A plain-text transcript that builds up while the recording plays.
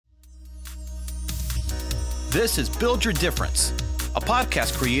This is Build Your Difference, a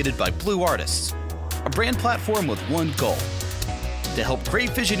podcast created by Blue Artists, a brand platform with one goal: to help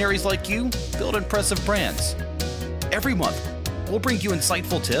great visionaries like you build impressive brands. Every month, we'll bring you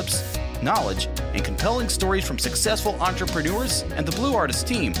insightful tips, knowledge, and compelling stories from successful entrepreneurs and the Blue Artists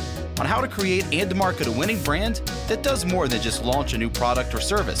team on how to create and market a winning brand that does more than just launch a new product or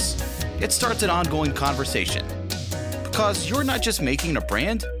service. It starts an ongoing conversation. Because you're not just making a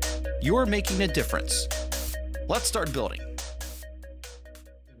brand, you're making a difference. Let's start building.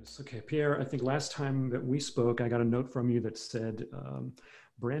 Okay, Pierre, I think last time that we spoke, I got a note from you that said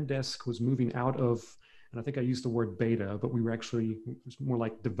Brandesk was moving out of, and I think I used the word beta, but we were actually, it was more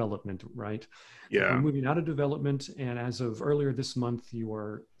like development, right? Yeah. We're moving out of development, and as of earlier this month, you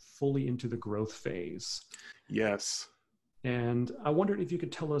are fully into the growth phase. Yes. And I wondered if you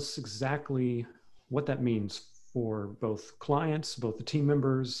could tell us exactly what that means for both clients, both the team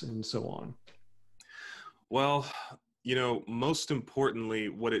members, and so on. Well, most importantly,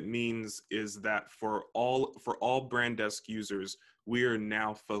 what it means is that for all Brandesk users, we are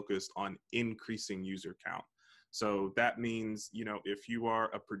now focused on increasing user count. So that means, if you are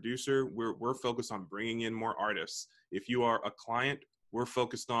a producer, we're focused on bringing in more artists. If you are a client, we're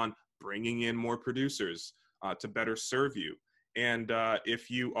focused on bringing in more producers to better serve you. And if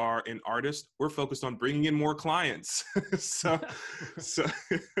you are an artist, we're focused on bringing in more clients. so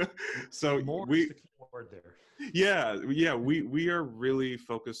More we. is the key word there. Yeah, we are really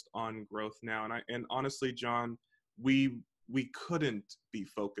focused on growth now, and honestly, John, we couldn't be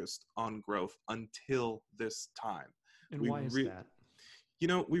focused on growth until this time. And why is that?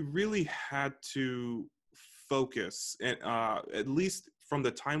 We really had to focus, and at least from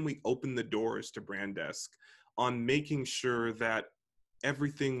the time we opened the doors to Brandesk, on making sure that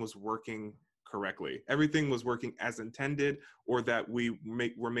everything was working correctly. Everything was working as intended, or that we're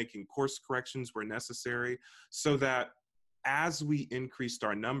making course corrections where necessary, so that as we increased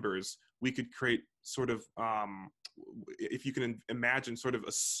our numbers, we could create sort of, if you can imagine, sort of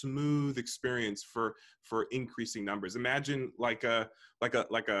a smooth experience for increasing numbers. Imagine like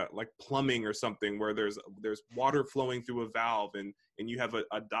plumbing or something, where there's water flowing through a valve, and you have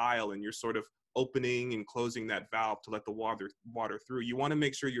a dial, and you're sort of opening and closing that valve to let the water through. You want to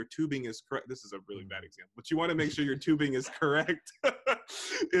make sure your tubing is correct. This is a really bad example, but you want to make sure your tubing is correct,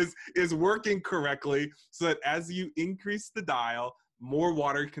 is working correctly, so that as you increase the dial, more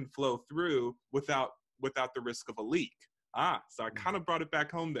water can flow through without the risk of a leak. So I kind of brought it back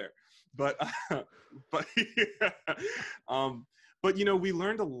home there, but we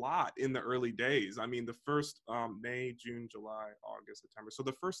learned a lot in the early days. I mean, the first May, June, July, August, September. So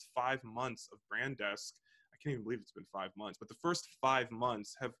the first 5 months of Brandesk, I can't even believe it's been 5 months, but the first 5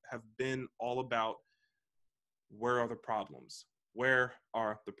 months have been all about, where are the problems? Where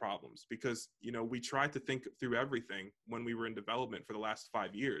are the problems? Because, we tried to think through everything when we were in development for the last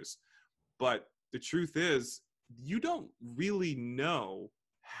 5 years. But the truth is, you don't really know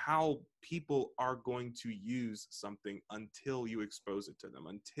how people are going to use something until you expose it to them,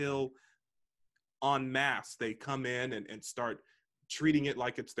 until en masse they come in and start treating it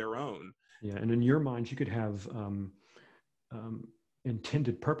like it's their own. Yeah, and in your mind, you could have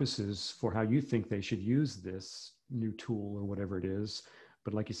intended purposes for how you think they should use this new tool or whatever it is.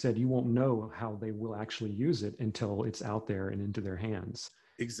 But like you said, you won't know how they will actually use it until it's out there and into their hands.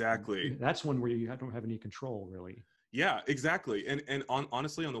 Exactly. That's one where you don't have any control, really. Yeah, exactly. And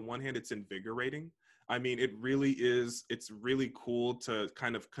honestly, on the one hand, it's invigorating. I mean, it really is. It's really cool to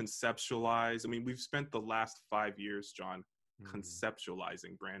kind of conceptualize. I mean, we've spent the last 5 years, John,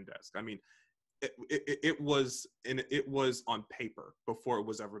 conceptualizing Brandesk. I mean, it was on paper before it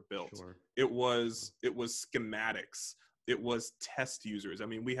was ever built. Sure. It was schematics. It was test users. I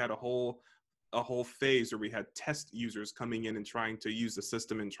mean, we had a whole phase where we had test users coming in and trying to use the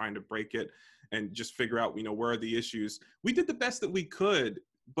system and trying to break it and just figure out, where are the issues. We did the best that we could,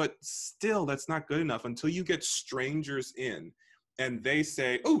 but still that's not good enough until you get strangers in and they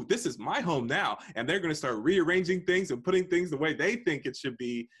say, oh, this is my home now. And they're going to start rearranging things and putting things the way they think it should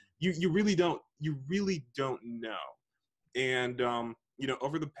be. You really don't know. And,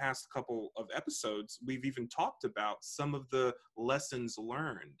 over the past couple of episodes, we've even talked about some of the lessons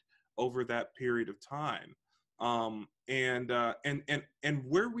learned over that period of time, and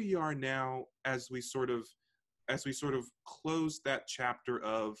where we are now as we sort of close that chapter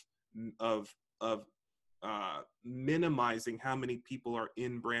of minimizing how many people are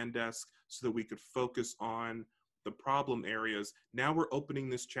in Brandesk so that we could focus on the problem areas. Now we're opening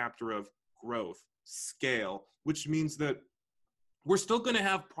this chapter of growth, scale, which means that we're still going to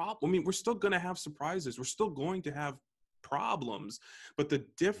have we're still going to have surprises. We're still going to have problems. But the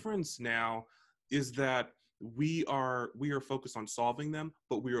difference now is that we are focused on solving them,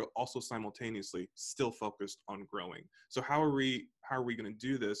 but we are also simultaneously still focused on growing. So how are we going to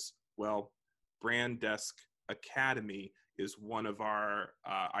do this? Well, Brand Desk Academy is one of our,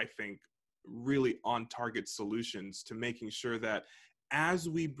 I think, really on target solutions to making sure that as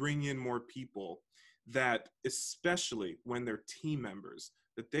we bring in more people, that especially when they're team members,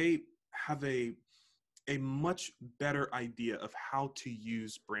 that they have a much better idea of how to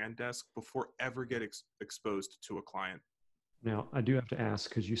use Brand Desk before ever get exposed to a client. Now, I do have to ask,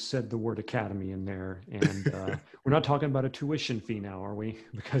 because you said the word academy in there, and we're not talking about a tuition fee now, are we?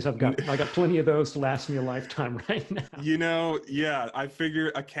 Because I got plenty of those to last me a lifetime right now. You know, yeah, I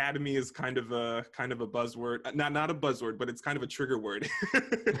figure academy is kind of a buzzword. Not a buzzword, but it's kind of a trigger word.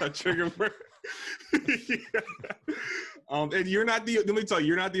 A trigger word. Yeah. And you're not the. Let me tell you,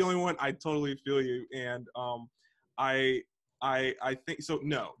 you're not the only one. I totally feel you, and I think so.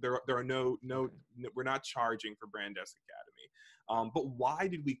 No, there are no. We're not charging for Brand Desk Academy. But why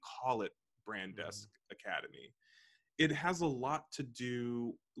did we call it Brand Desk Academy? It has a lot to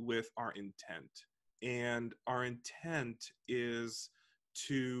do with our intent. And our intent is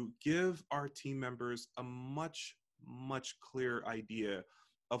to give our team members a much, much clearer idea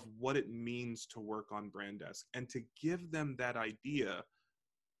of what it means to work on Brand Desk, and to give them that idea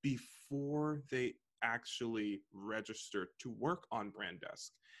before they actually register to work on Brand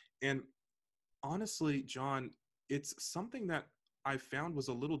Desk. And honestly, John, it's something that I found was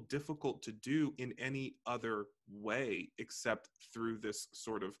a little difficult to do in any other way except through this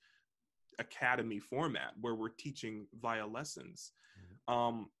sort of academy format where we're teaching via lessons.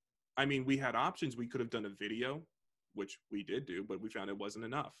 I mean, we had options. We could have done a video, which we did do, but we found it wasn't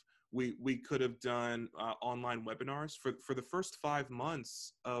enough. We could have done online webinars. For the first 5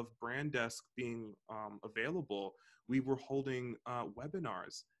 months of Brand Desk being available, we were holding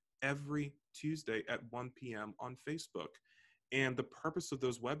webinars every Tuesday at 1 p.m. on Facebook. And the purpose of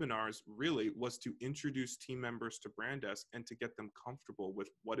those webinars really was to introduce team members to Brand Desk and to get them comfortable with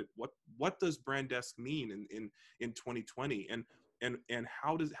what does Brand Desk mean in 2020, and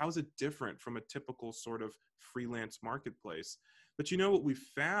how is it different from a typical sort of freelance marketplace. But you know what we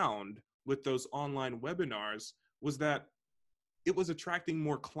found with those online webinars was that it was attracting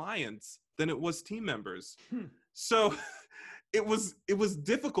more clients than it was team members. So it was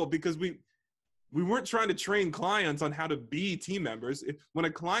difficult because we weren't trying to train clients on how to be team members. When a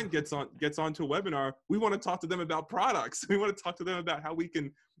client gets onto a webinar, we want to talk to them about products. We want to talk to them about how we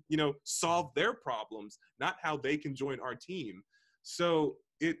can, solve their problems, not how they can join our team. So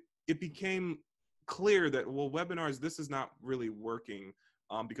it became clear that, well, webinars, this is not really working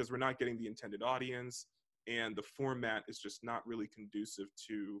because we're not getting the intended audience, and the format is just not really conducive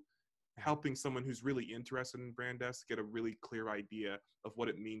to helping someone who's really interested in Brand Desk get a really clear idea of what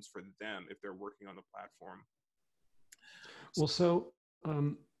it means for them if they're working on the platform. Well, so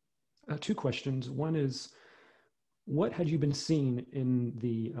 2 questions. One is, what had you been seeing in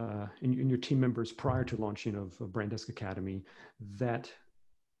the in your team members prior to launching of Brand Desk Academy that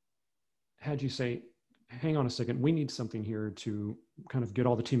had you say, hang on a second, we need something here to kind of get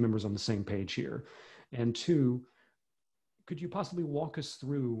all the team members on the same page here? And 2, could you possibly walk us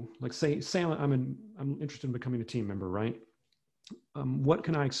through, like, say I'm interested in becoming a team member, right? What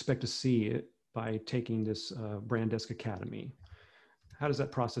can I expect to see by taking this Brand Desk Academy? How does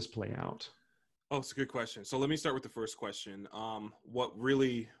that process play out? Oh, it's a good question. So let me start with the first question. What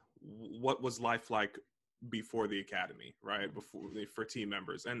was life like before the academy, right? For team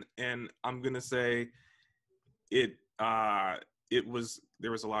members, and I'm gonna say there was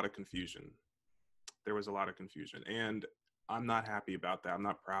a lot of confusion. There was a lot of confusion, and I'm not happy about that. I'm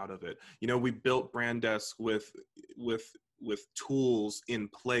not proud of it. We built Brand Desk with tools in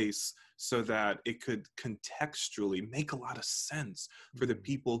place so that it could contextually make a lot of sense for the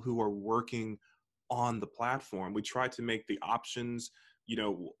people who are working on the platform. We tried to make the options,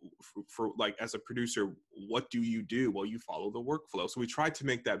 for like, as a producer, what do you do? Well, you follow the workflow. So we tried to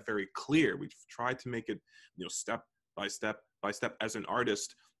make that very clear. We tried to make it, step by step by step. As an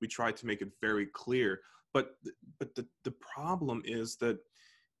artist, we tried to make it very clear. But the problem is that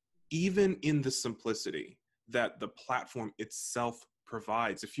even in the simplicity that the platform itself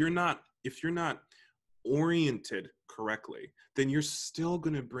provides, if you're not oriented correctly, then you're still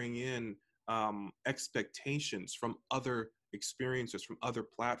going to bring in expectations from other experiences, from other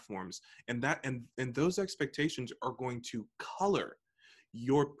platforms, and those expectations are going to color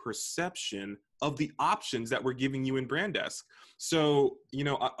your perception of the options that we're giving you in Brand Desk. So,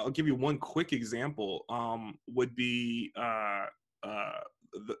 I'll give you one quick example. Would be the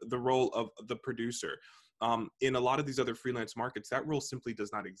role of the producer. In a lot of these other freelance markets, that role simply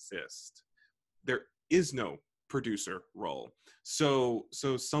does not exist. is no producer role. So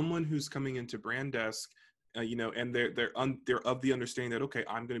someone who's coming into Brand Desk, and they're of the understanding that, okay,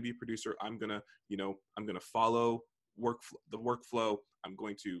 I'm going to be a producer. I'm going to follow the workflow. I'm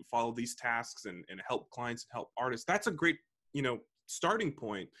going to follow these tasks and help clients and help artists. That's a great, starting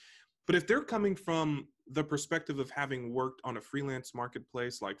point. But if they're coming from the perspective of having worked on a freelance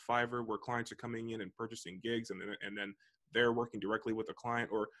marketplace like Fiverr, where clients are coming in and purchasing gigs, and then they're working directly with a client,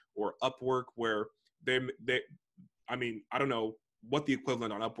 or Upwork, where I don't know what the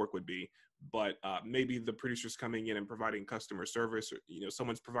equivalent on Upwork would be, but maybe the producer's coming in and providing customer service, or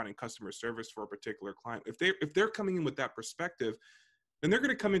someone's providing customer service for a particular client. If they're coming in with that perspective, then they're going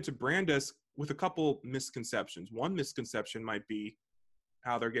to come into Brand Desk with a couple misconceptions. One misconception might be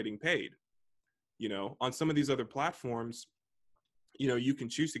how they're getting paid. On some of these other platforms, you can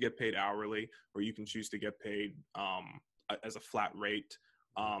choose to get paid hourly, or you can choose to get paid as a flat rate.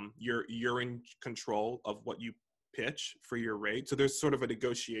 You're in control of what you pitch for your rate. So there's sort of a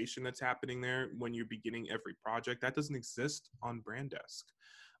negotiation that's happening there when you're beginning every project. That doesn't exist on Brand Desk.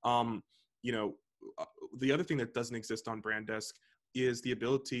 The other thing that doesn't exist on Brand Desk is the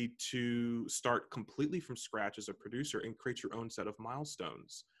ability to start completely from scratch as a producer and create your own set of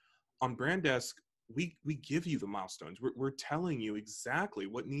milestones. On Brand Desk, we give you the milestones. We're telling you exactly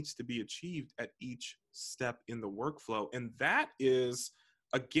what needs to be achieved at each step in the workflow. And that is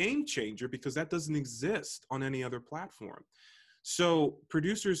a game changer, because that doesn't exist on any other platform. So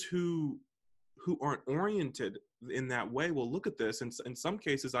producers who aren't oriented in that way will look at this, and in some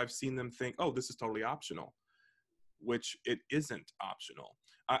cases I've seen them think, oh, this is totally optional, which it isn't optional.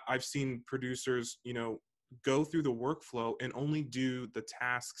 I've seen producers, go through the workflow and only do the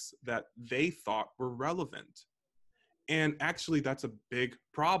tasks that they thought were relevant. And actually, that's a big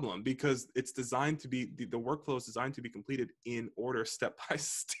problem, because it's designed to be, the workflow is designed to be completed in order, step by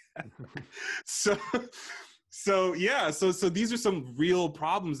step. So these are some real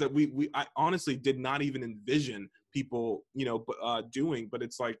problems that I honestly did not even envision people, doing. But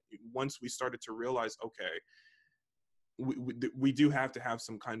it's like, once we started to realize, okay, we do have to have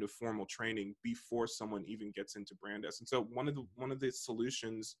some kind of formal training before someone even gets into Brand Desk. And so one of the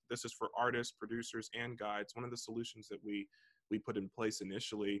solutions, this is for artists, producers, and guides, one of the solutions that we put in place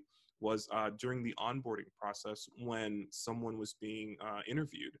initially was during the onboarding process, when someone was being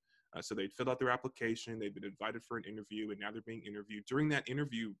interviewed. So they'd filled out their application, they'd been invited for an interview, and now they're being interviewed. During that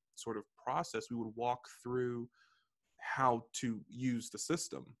interview sort of process, we would walk through how to use the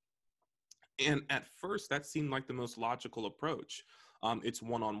system. And at first, that seemed like the most logical approach. It's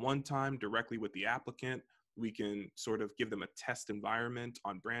one-on-one time directly with the applicant. We can sort of give them a test environment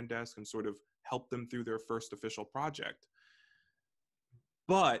on Brand Desk and sort of help them through their first official project.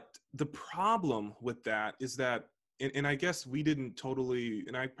 But the problem with that is that, and I guess we didn't totally,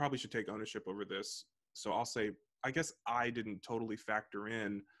 and I probably should take ownership over this. So I'll say, I guess I didn't totally factor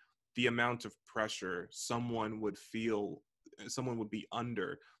in the amount of pressure someone would be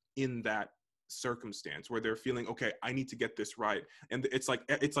under in that circumstance, where they're feeling, okay, I need to get this right. And it's like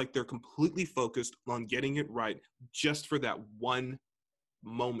they're completely focused on getting it right just for that one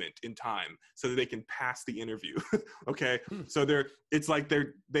moment in time, so that they can pass the interview. Okay. So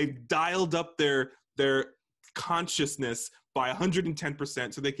they've dialed up their consciousness by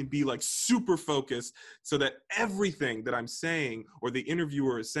 110%, so they can be like super focused, so that everything that I'm saying or the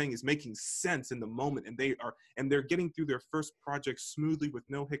interviewer is saying is making sense in the moment, and they're getting through their first project smoothly with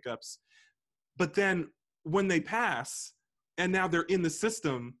no hiccups. But then when they pass and now they're in the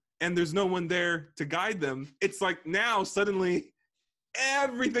system and there's no one there to guide them, it's like now suddenly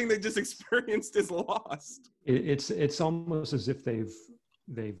everything they just experienced is lost. It's almost as if they've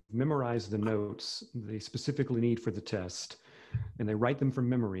memorized the notes they specifically need for the test, and they write them from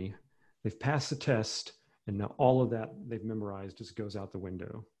memory. They've passed the test, and now all of that they've memorized just goes out the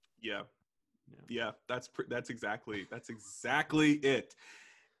window. Yeah, that's exactly it.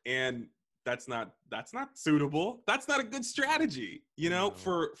 And that's not suitable. That's not a good strategy, no.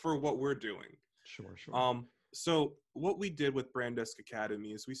 for what we're doing. Sure. So what we did with Brand Desk Academy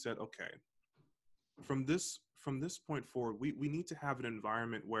is we said, okay, from this point forward, we need to have an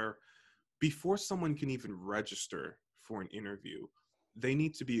environment where, before someone can even register for an interview, they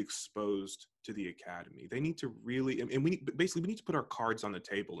need to be exposed to the academy. They need to really, and we need to put our cards on the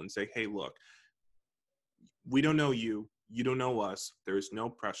table and say, hey, look, we don't know you. You don't know us. There is no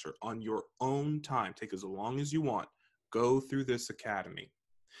pressure. On your own time, take as long as you want. Go through this academy.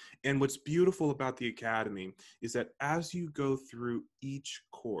 And what's beautiful about the Academy is that as you go through each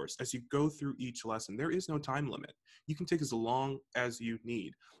course, as you go through each lesson, there is no time limit. You can take as long as you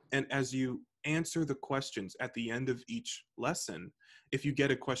need. And as you answer the questions at the end of each lesson, if you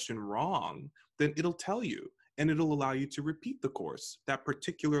get a question wrong, then it'll tell you, and it'll allow you to repeat the course, that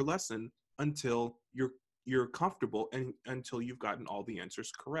particular lesson, until you're comfortable and until you've gotten all the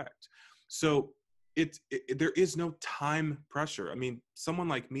answers correct. So there is no time pressure. I mean, someone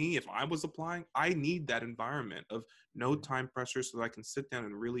like me, if I was applying, I need that environment of no time pressure so that I can sit down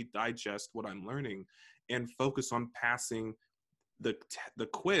and really digest what I'm learning and focus on passing the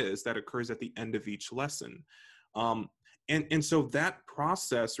quiz that occurs at the end of each lesson. And so that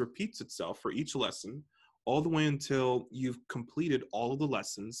process repeats itself for each lesson all the way until you've completed all of the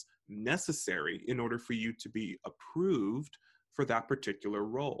lessons necessary in order for you to be approved for that particular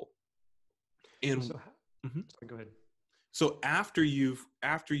role. And So, sorry, go ahead. so after you've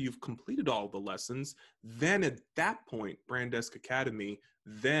completed all the lessons, then at that point, Brand Desk Academy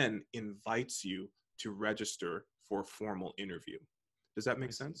then invites you to register for a formal interview. Does that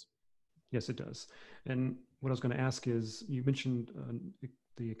make sense? Yes, it does. And what I was going to ask is, you mentioned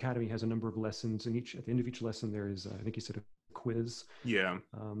the Academy has a number of lessons, and at the end of each lesson there is, I think you said, a quiz. Yeah.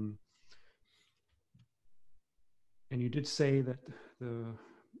 And you did say that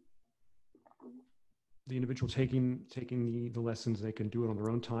the individual taking the lessons, they can do it on their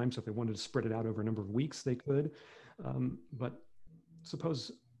own time. So if they wanted to spread it out over a number of weeks, they could. But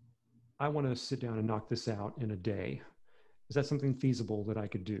suppose I want to sit down and knock this out in a day. Is that something feasible that I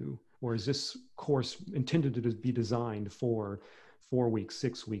could do? Or is this course intended to be designed for 4 weeks,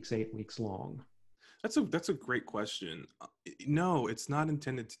 6 weeks, 8 weeks long? That's a great question. No, it's not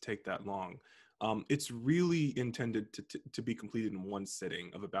intended to take that long. It's really intended to be completed in one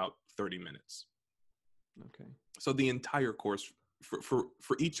sitting of about 30 minutes. Okay. So the entire course for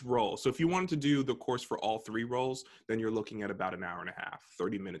each role. So if you wanted to do the course for all 3 roles, then you're looking at about an hour and a half,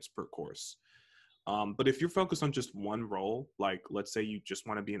 30 minutes per course. But if you're focused on just one role, like let's say you just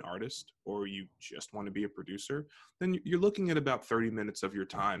want to be an artist or you just want to be a producer, then you're looking at about 30 minutes of your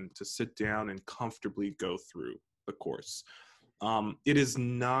time to sit down and comfortably go through the course. It is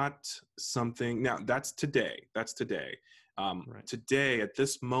not something, now that's today. Right. Today, at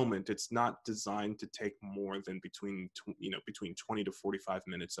this moment, it's not designed to take more than between 20 to 45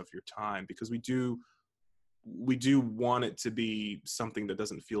 minutes of your time, because we do want it to be something that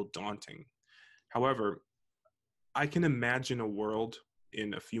doesn't feel daunting. However, I can imagine a world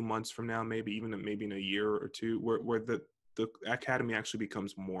in a few months from now, maybe in a year or two, where the Academy actually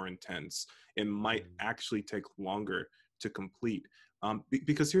becomes more intense and might actually take longer to complete.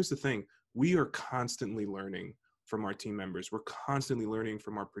 Because here's the thing, we are constantly learning from our team members. We're constantly learning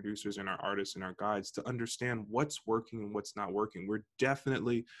from our producers and our artists and our guides to understand what's working and what's not working. We're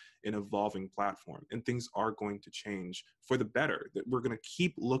definitely an evolving platform, and things are going to change for the better. That we're going to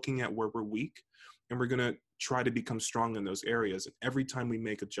keep looking at where we're weak, and we're going to try to become strong in those areas. And every time we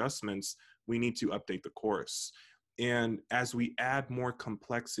make adjustments, we need to update the course. And as we add more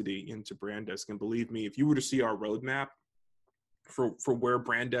complexity into Brand Desk, and believe me, if you were to see our roadmap for where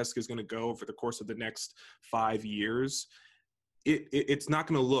Brand Desk is going to go over the course of the next 5 years, it's not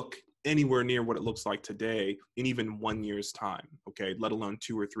going to look anywhere near what it looks like today in even 1 year's time, okay, let alone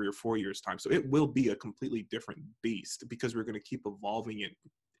 2 or 3 or 4 years time. So it will be a completely different beast, because we're going to keep evolving it,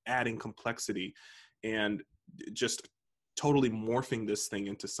 adding complexity, and just totally morphing this thing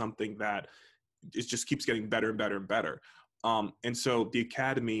into something that it just keeps getting better and better and better. And so the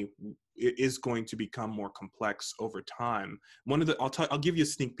Academy is going to become more complex over time. I'll give you a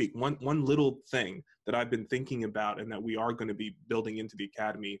sneak peek. One little thing that I've been thinking about, and that we are going to be building into the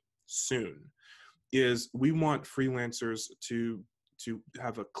Academy soon, is we want freelancers to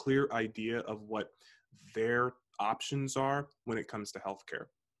have a clear idea of what their options are when it comes to healthcare.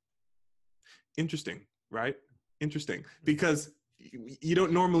 Interesting, right? Interesting, because you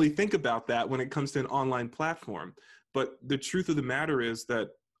don't normally think about that when it comes to an online platform. But the truth of the matter is that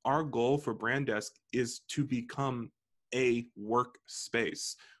our goal for Brand Desk is to become a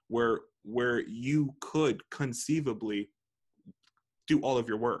workspace where you could conceivably do all of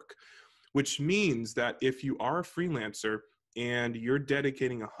your work, which means that if you are a freelancer and you're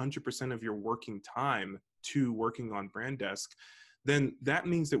dedicating 100% of your working time to working on Brand Desk, then that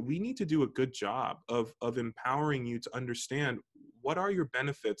means that we need to do a good job of empowering you to understand what are your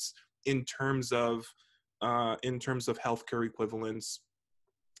benefits in terms of healthcare equivalents,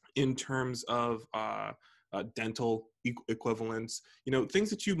 in terms of dental equivalents, things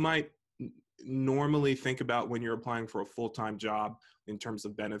that you might normally think about when you're applying for a full-time job in terms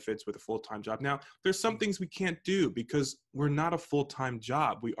of benefits with a full-time job. Now, there's some things we can't do because we're not a full-time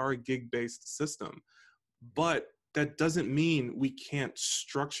job. We are a gig-based system. But that doesn't mean we can't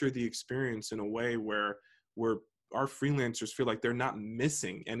structure the experience in a way where our freelancers feel like they're not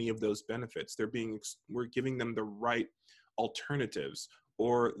missing any of those benefits. We're giving them the right alternatives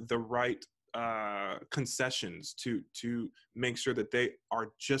or the right concessions to make sure that they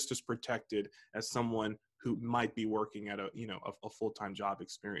are just as protected as someone who might be working at a full-time job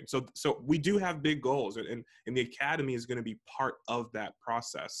experience. So we do have big goals, and the Academy is going to be part of that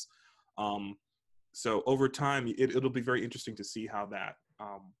process. So over time, it'll be very interesting to see how that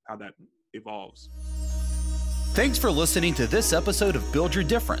evolves. Thanks for listening to this episode of Build Your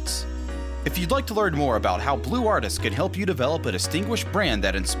Difference. If you'd like to learn more about how Blue Artists can help you develop a distinguished brand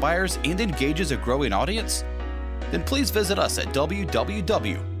that inspires and engages a growing audience, then please visit us at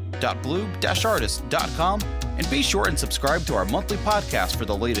www.blue-artist.com and be sure and subscribe to our monthly podcast for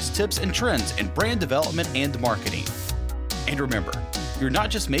the latest tips and trends in brand development and marketing. And remember, you're not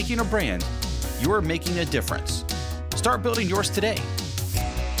just making a brand, you're making a difference. Start building yours today.